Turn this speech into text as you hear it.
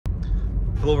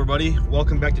Hello everybody,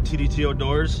 welcome back to TDT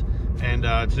Outdoors, and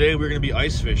today we're going to be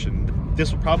ice fishing.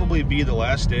 This will probably be the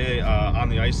last day on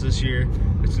the ice this year.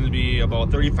 It's going to be about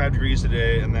 35 degrees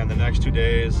today, and then the next 2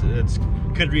 days it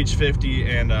could reach 50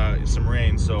 and some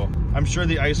rain, so I'm sure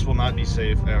the ice will not be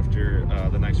safe after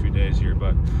the next few days here.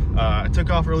 But I took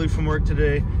off early from work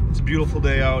today. It's a beautiful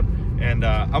day out, and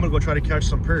I'm going to go try to catch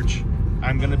some perch.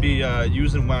 I'm going to be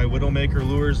using my Widowmaker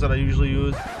lures that I usually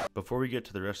use. Before we get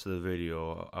to the rest of the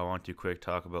video, I want to quick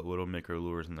talk about Widowmaker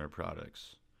lures and their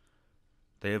products.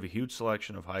 They have a huge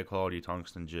selection of high quality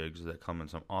tungsten jigs that come in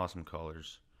some awesome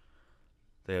colors.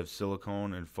 They have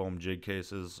silicone and foam jig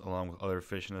cases along with other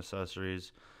fishing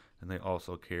accessories, and they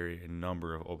also carry a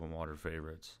number of open water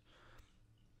favorites.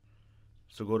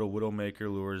 So go to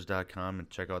widowmakerlures.com and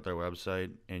check out their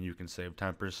website, and you can save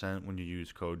 10% when you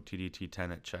use code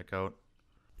TDT10 at checkout.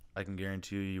 I can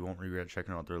guarantee you won't regret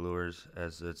checking out their lures,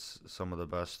 as it's some of the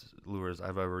best lures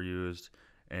I've ever used,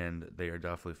 and they are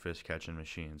definitely fish catching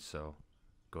machines, so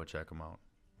go check them out.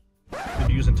 I'll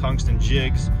be using tungsten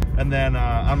jigs, and then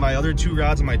on my other two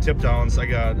rods and my tip downs I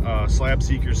got slab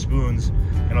seeker spoons,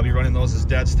 and I'll be running those as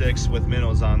dead sticks with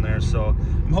minnows on there. So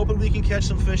I'm hoping we can catch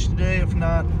some fish today. If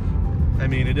not, I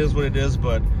mean, it is what it is,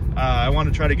 but I want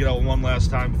to try to get out one last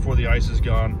time before the ice is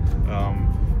gone,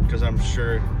 because I'm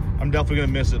definitely going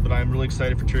to miss it. But I'm really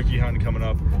excited for turkey hunting coming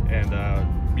up, and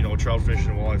you know, trout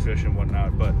fishing, walleye fishing, and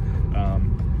whatnot. But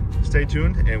stay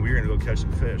tuned, and we're going to go catch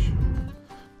some fish.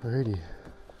 Alrighty,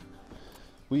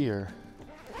 we are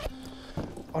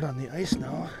out on the ice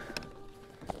now,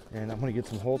 and I'm going to get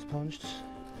some holes punched,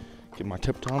 get my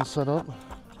tip down set up,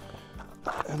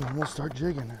 and then we'll start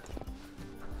jigging.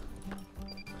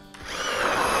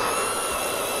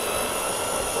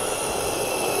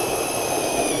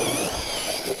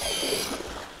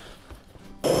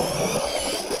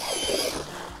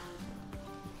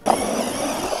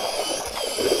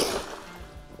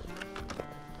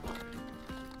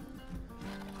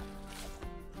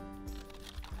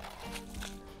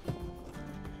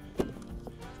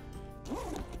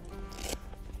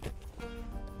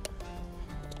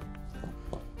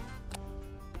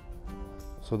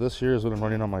 So this here is what I'm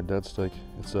running on my dead stick.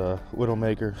 It's a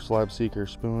Widowmaker slab seeker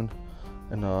spoon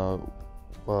and a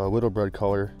widow bread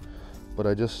color, but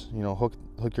I just, you know, hook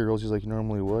your rosies like you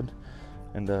normally would,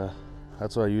 and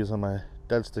that's what I use on my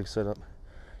dead stick setup.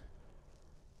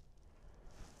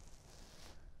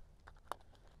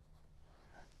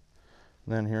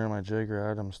 And then here on my jig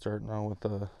rod, I'm starting out with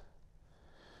a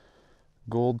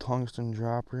gold tungsten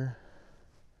dropper.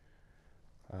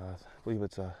 I believe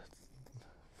it's a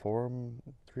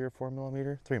 3 or 4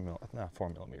 millimeter, 4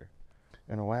 millimeter,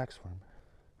 and a wax worm.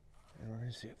 And we're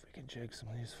gonna see if we can jig some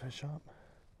of these fish up.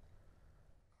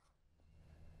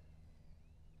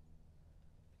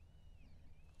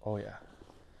 Oh yeah,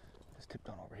 this tip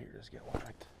down over here just get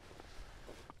whacked.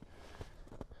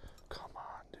 Come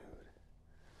on, dude.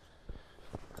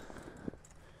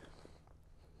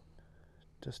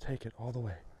 Just take it all the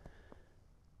way.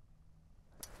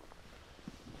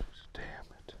 Damn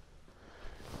it.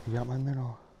 You got my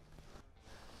minnow.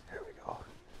 Here we go.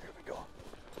 Here we go.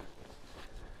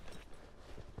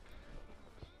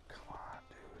 Come on,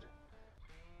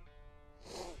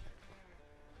 dude.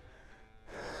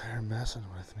 They're messing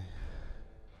with me.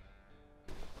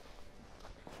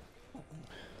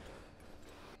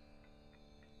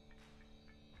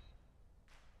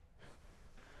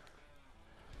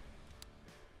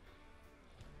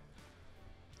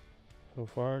 So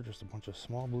far, just a bunch of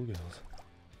small bluegills.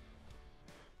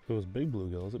 If it was big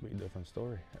bluegills, it'd be a different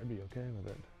story. I'd be okay with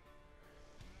it.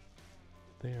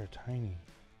 They are tiny.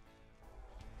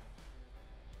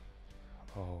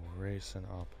 Oh, racing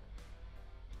up.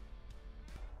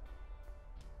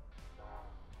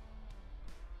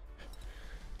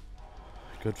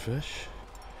 Good fish.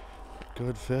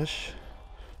 Good fish.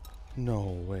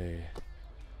 No way.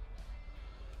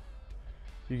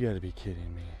 You gotta be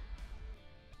kidding me.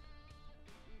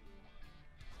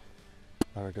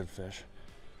 Not a good fish.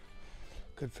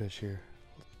 Good fish here.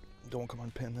 Don't come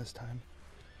on pin this time.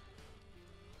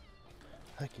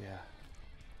 Heck yeah.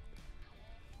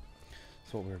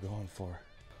 That's what we were going for.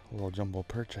 A little jumbo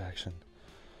perch action.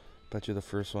 Bet you the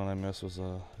first one I missed was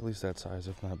at least that size,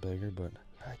 if not bigger, but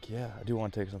heck yeah. I do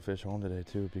want to take some fish home today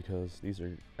too, because these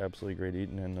are absolutely great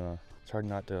eating, and it's hard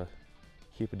not to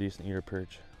keep a decent eater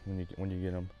perch when you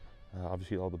get them.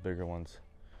 Obviously all the bigger ones.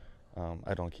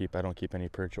 I don't keep any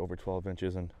perch over 12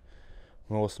 inches, and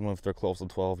most of them, if they're close to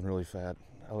 12 and really fat,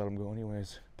 I let them go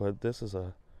anyways. But this is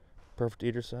a perfect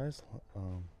eater size.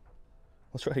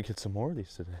 Let's try to get some more of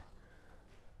these today.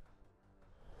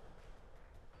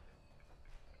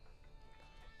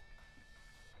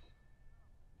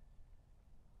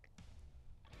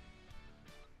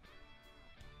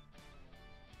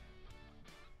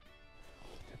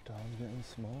 down's getting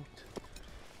smoked.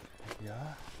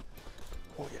 Yeah.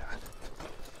 Oh yeah.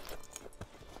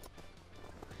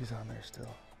 He's on there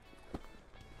still.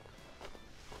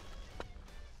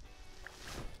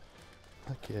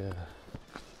 Heck yeah.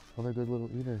 Another good little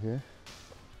eater here.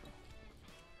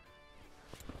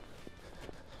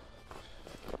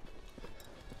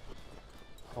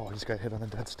 Oh, he's got hit on a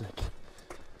dead stick.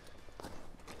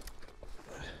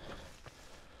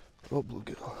 Oh,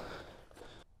 bluegill.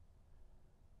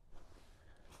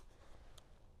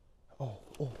 Oh,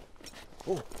 oh,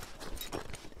 oh.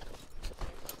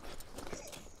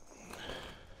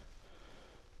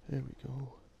 There we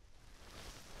go.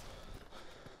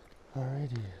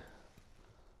 Alrighty.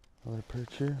 Another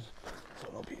perch here. So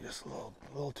it'll be just a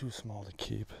little too small to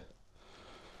keep.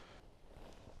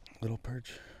 Little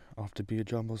perch. Off to be a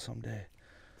jumbo someday.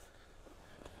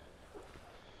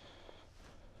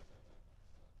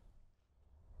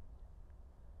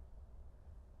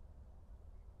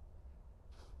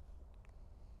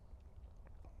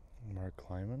 Mark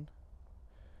climbing.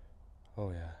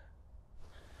 Oh yeah.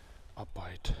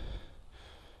 Uppbeat.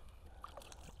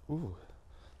 Ooh,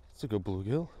 that's a good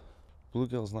bluegill.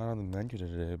 Bluegill's not on the menu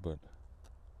today, but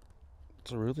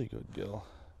it's a really good gill.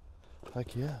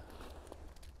 Heck yeah.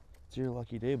 It's your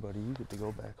lucky day, buddy. You get to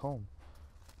go back home.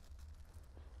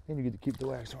 And you get to keep the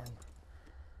wax horn.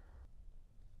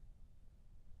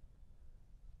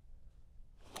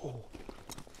 Oh.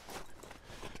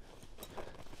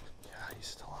 Yeah, he's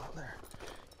still on there.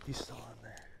 He's still on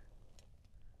there.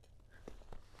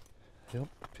 Yep,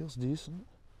 feels decent.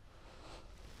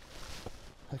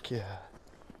 Heck yeah.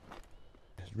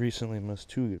 Recently missed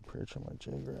 2 good perch on my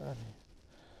jig rod.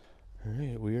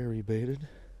 Alright, we are rebaited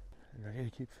and ready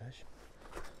to keep fishing.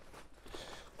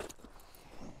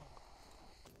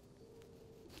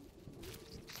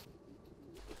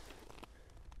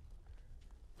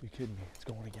 You kidding me? It's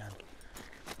going again.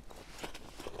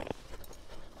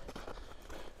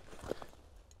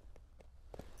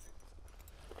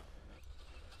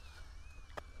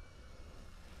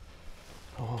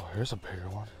 Oh, here's a bigger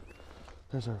one.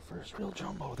 There's our first real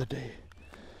jumbo of the day.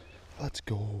 Let's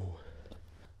go.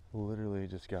 Literally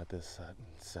just got this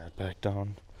sat back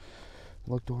down.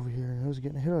 Looked over here and it was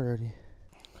getting hit already.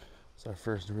 It's our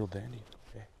first real dandy.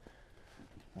 Okay.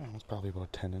 It's probably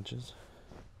about 10 inches.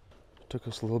 Took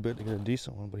us a little bit to get a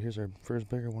decent one, but here's our first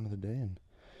bigger one of the day, and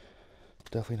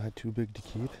definitely not too big to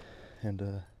keep.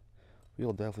 And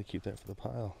we'll definitely keep that for the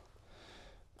pile.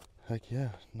 Heck yeah,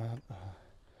 not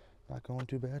going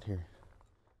too bad here.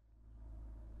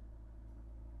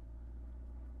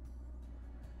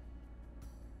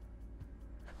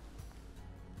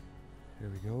 Here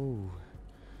we go.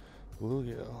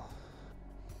 Bluegill.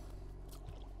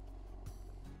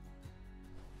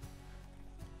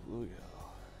 Bluegill.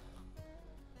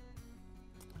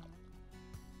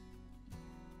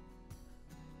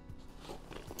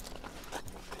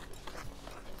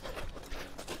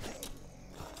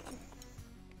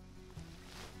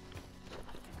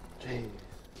 Jeez.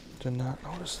 Did not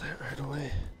notice that right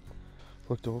away.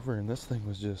 Looked over and this thing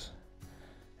was just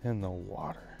in the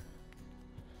water.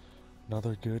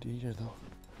 Another good eater though.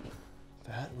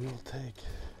 That we'll take.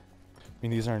 I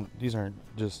mean, these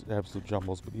aren't just absolute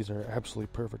jumbos, but these are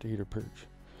absolutely perfect eater perch.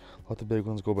 Let the big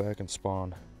ones go back and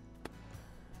spawn.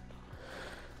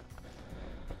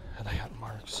 And I got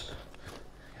marks.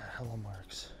 I got hella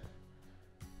marks.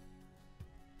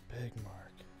 Big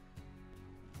mark.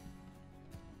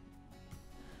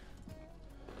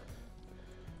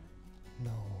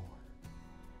 No.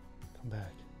 Come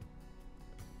back.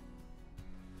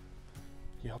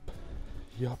 Yup.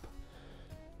 Yup.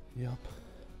 Yup.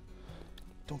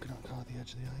 Don't get on caught at the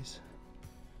edge of the ice.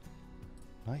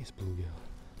 Nice bluegill.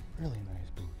 Really nice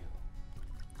bluegill.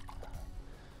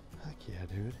 Heck yeah,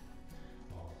 dude.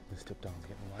 Oh, this tip down's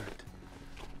getting whacked.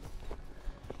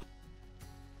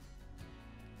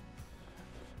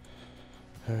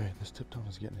 Alright, this tip down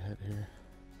is getting hit here.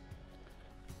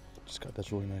 Just got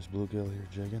this really nice bluegill here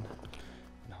jigging.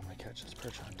 Now I'm gonna catch this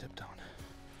perch on tip down.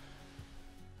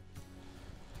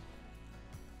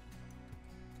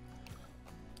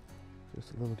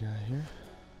 Just a little guy here.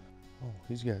 Oh,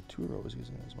 he's got 2 rosies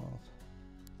in his mouth.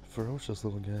 Ferocious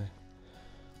little guy.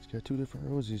 He's got 2 different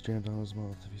rosies jammed on his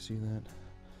mouth, if you see that.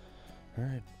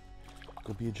 Alright,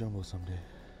 go be a jumbo someday.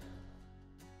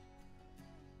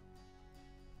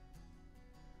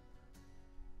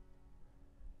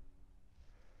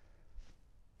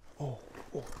 Oh,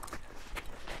 oh.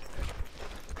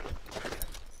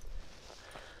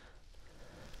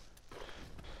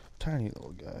 Tiny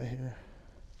little guy here.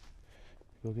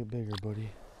 Go get bigger, buddy.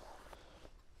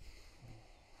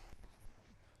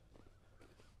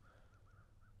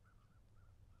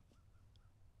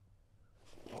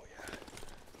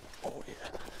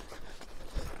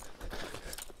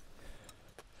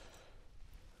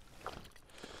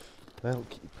 That'll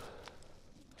keep.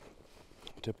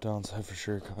 Tip downs have for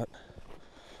sure caught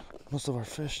most of our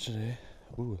fish today.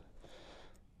 Ooh,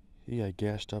 he got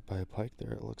gashed up by a pike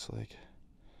there, it looks like.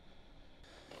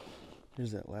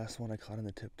 Here's that last one I caught in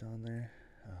the tip down there.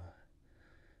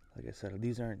 Like I said,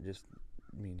 these aren't just,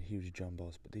 huge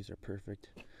jumbos, but these are perfect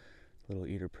little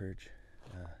eater perch.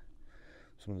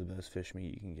 Some of the best fish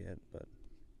meat you can get, but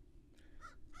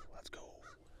let's go.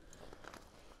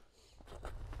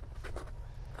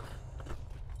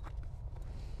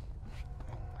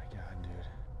 Oh my god, dude.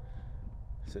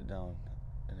 Sit down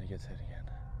and it gets hit again.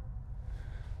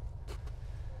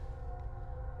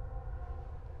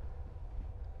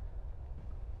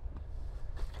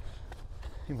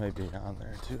 He might be on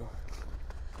there too.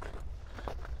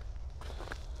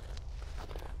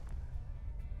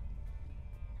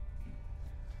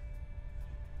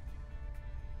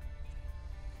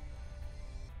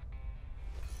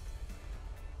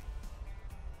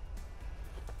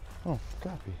 Oh,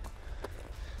 crappie.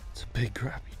 It's a big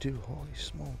crappie too, holy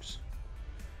smokes.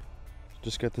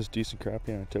 Just got this decent crappie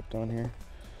on a tip down here.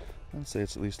 I'd say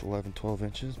it's at least 11-12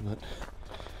 inches, but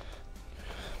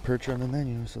perch on the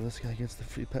menu, so this guy gets the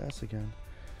free pass again.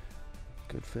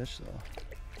 Good fish though.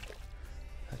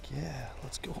 Heck yeah,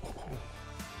 let's go.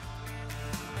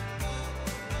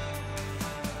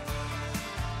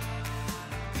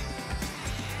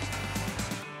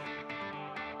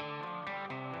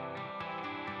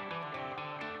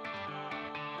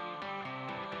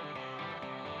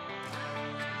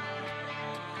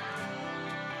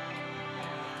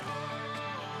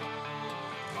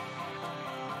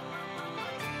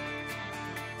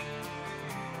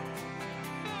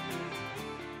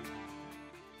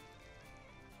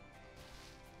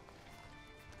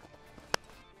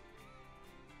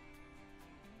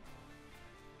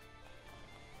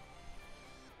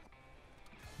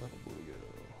 Little bluegill.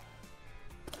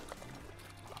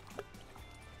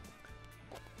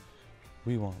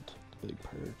 We want the big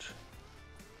perch.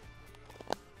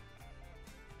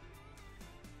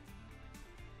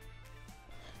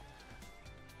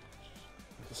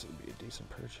 This would be a decent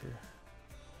perch here.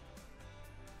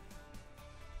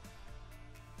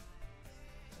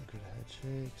 Some good head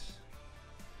shakes.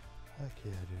 Heck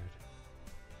yeah, dude.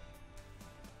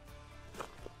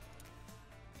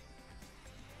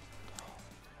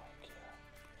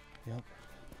 Yep.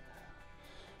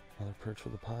 Another perch for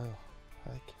the pile.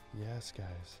 Heck yes,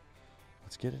 guys.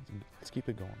 Let's get it. Let's keep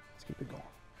it going. Let's keep it going.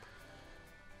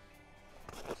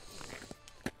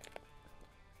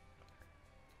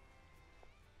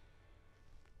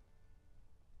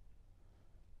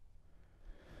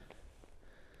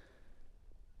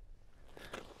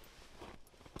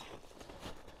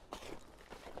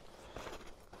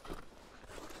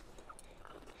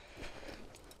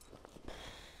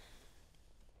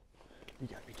 You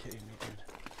gotta be kidding me, dude.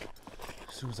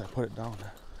 As soon as I put it down.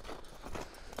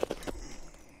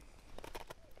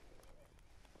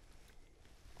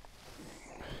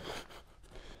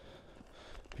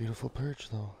 Beautiful perch,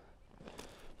 though.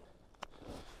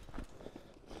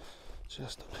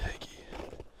 Just a piggy.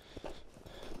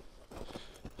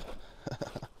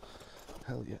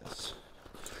 Hell yes.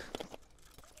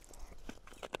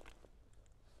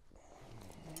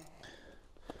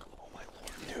 Oh my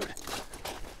lord, dude.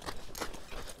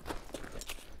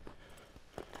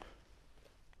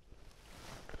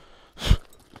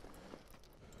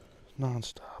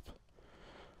 Non-stop.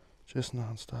 Just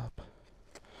non-stop.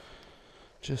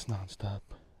 Just non-stop.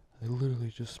 I literally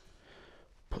just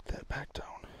put that back down.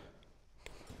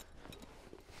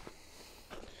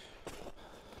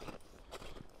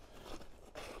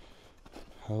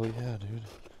 Hell yeah, dude.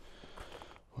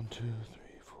 1, 2, 3,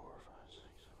 4, 5, 6,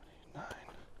 7, 8, 9.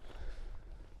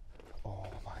 Oh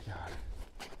my god.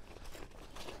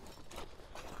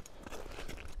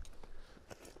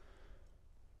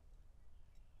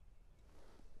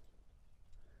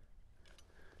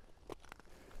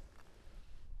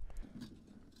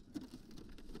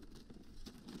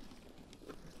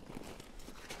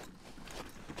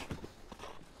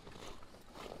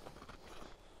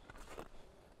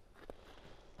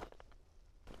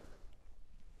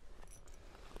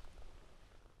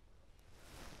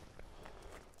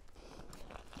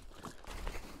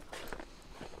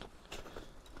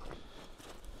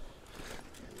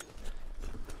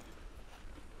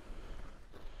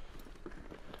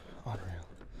 Unreal.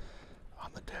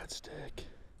 On the dead stick.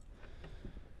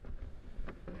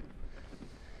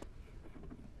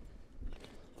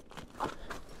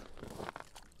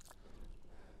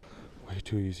 Way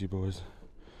too easy, boys.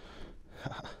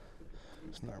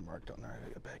 There's another mark down there. I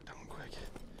gotta get back down quick.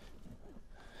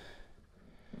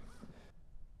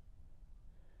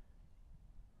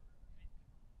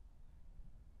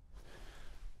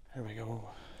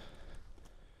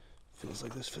 feels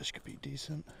like this fish could be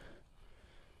decent. I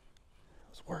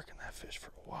was working that fish for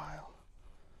a while.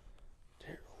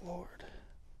 Dear Lord.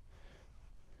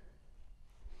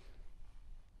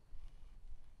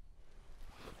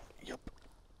 Yep.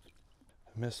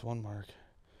 I missed one mark.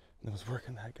 And I was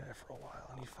working that guy for a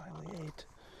while, and he finally ate.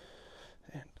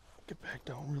 And get back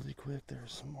down really quick.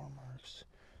 There's some more marks.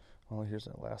 Well, here's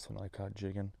that last one I caught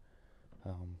jigging.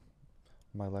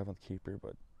 My 11th keeper,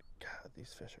 but God,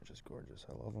 these fish are just gorgeous.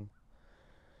 I love them.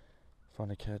 Fun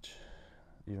to catch,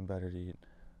 even better to eat.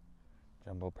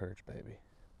 Jumbo perch, baby.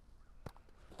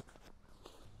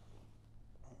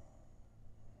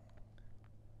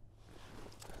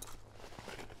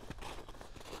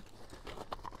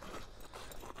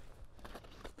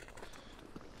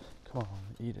 Come on,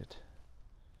 eat it.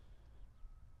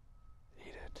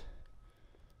 Eat it.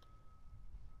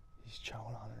 He's chowing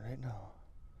on it right now.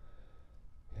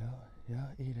 Yeah,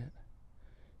 eat it.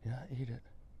 Yeah, eat it.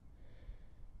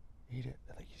 Eat it.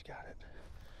 I think he's got it.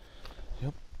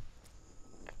 Yep.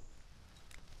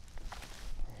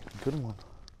 Good one.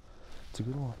 It's a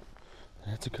good one.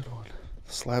 That's a good one.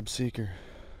 The slab seeker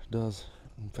does,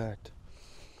 in fact,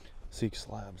 seek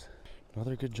slabs.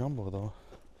 Another good jumbo, though.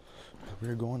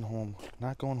 We're going home.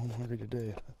 Not going home hungry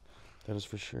today. That is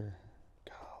for sure.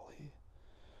 Golly.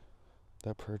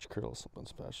 That perch curl is something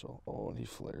special. Oh, and he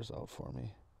flares out for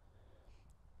me.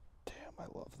 Damn, I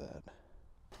love that.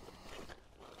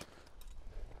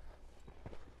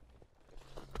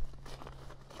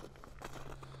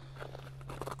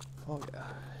 Oh yeah,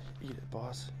 eat it,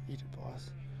 boss. Eat it,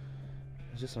 boss.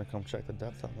 I'm just gonna come check the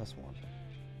depth on this one.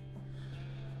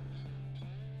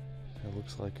 It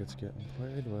looks like it's getting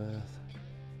played with.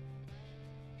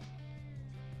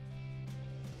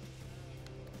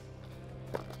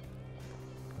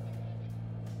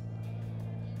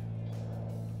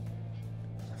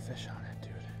 There's a fish on it,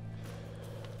 dude.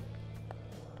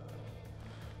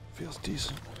 Feels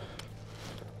decent.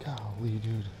 Golly,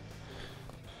 dude.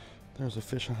 There's a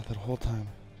fish on it that whole time.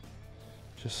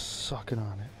 Just sucking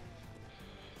on it.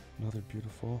 Another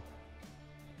beautiful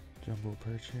jumbo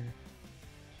perch here.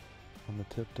 On the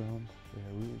tip down. Yeah,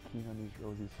 really keen on these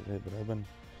rosies today, but I've been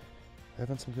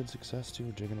having some good success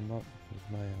too, jigging them up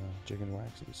with my jigging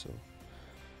waxies. So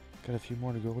got a few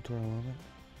more to go to our limit,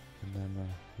 and then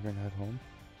we're gonna head home,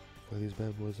 play these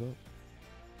bad boys up.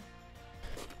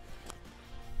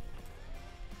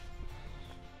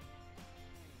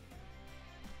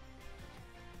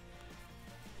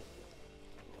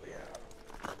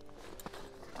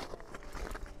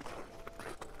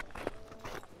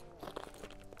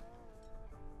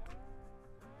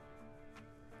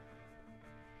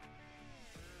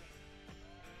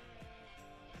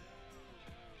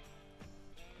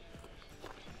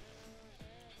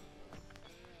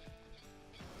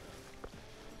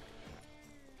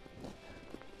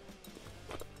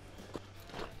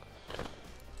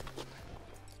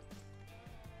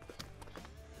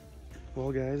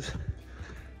 Well guys,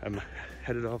 I'm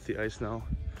headed off the ice now.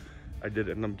 I did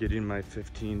end up getting my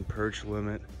 15 perch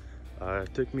limit.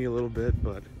 It took me a little bit,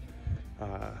 but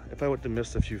if I would have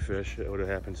missed a few fish, it would have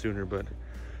happened sooner. But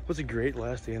it was a great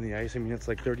last day on the ice. I mean, it's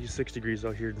like 36 degrees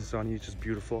out here in the sunny. It's just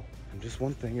beautiful. And just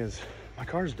one thing is, my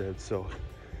car's dead. So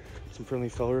some friendly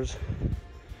fellers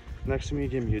next to me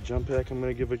gave me a jump pack. I'm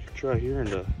gonna give it a try here, and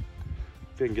if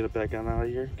I can get it back on out of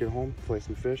here, get home, play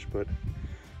some fish. But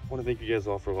I want to thank you guys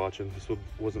all for watching. This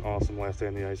was an awesome last day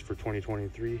on the ice for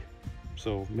 2023.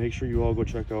 So make sure you all go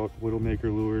check out Widowmaker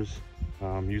Lures.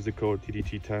 Use the code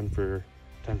TDT10 for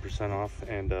 10% off.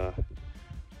 And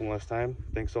one last time,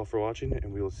 thanks all for watching,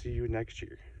 and we will see you next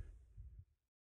year.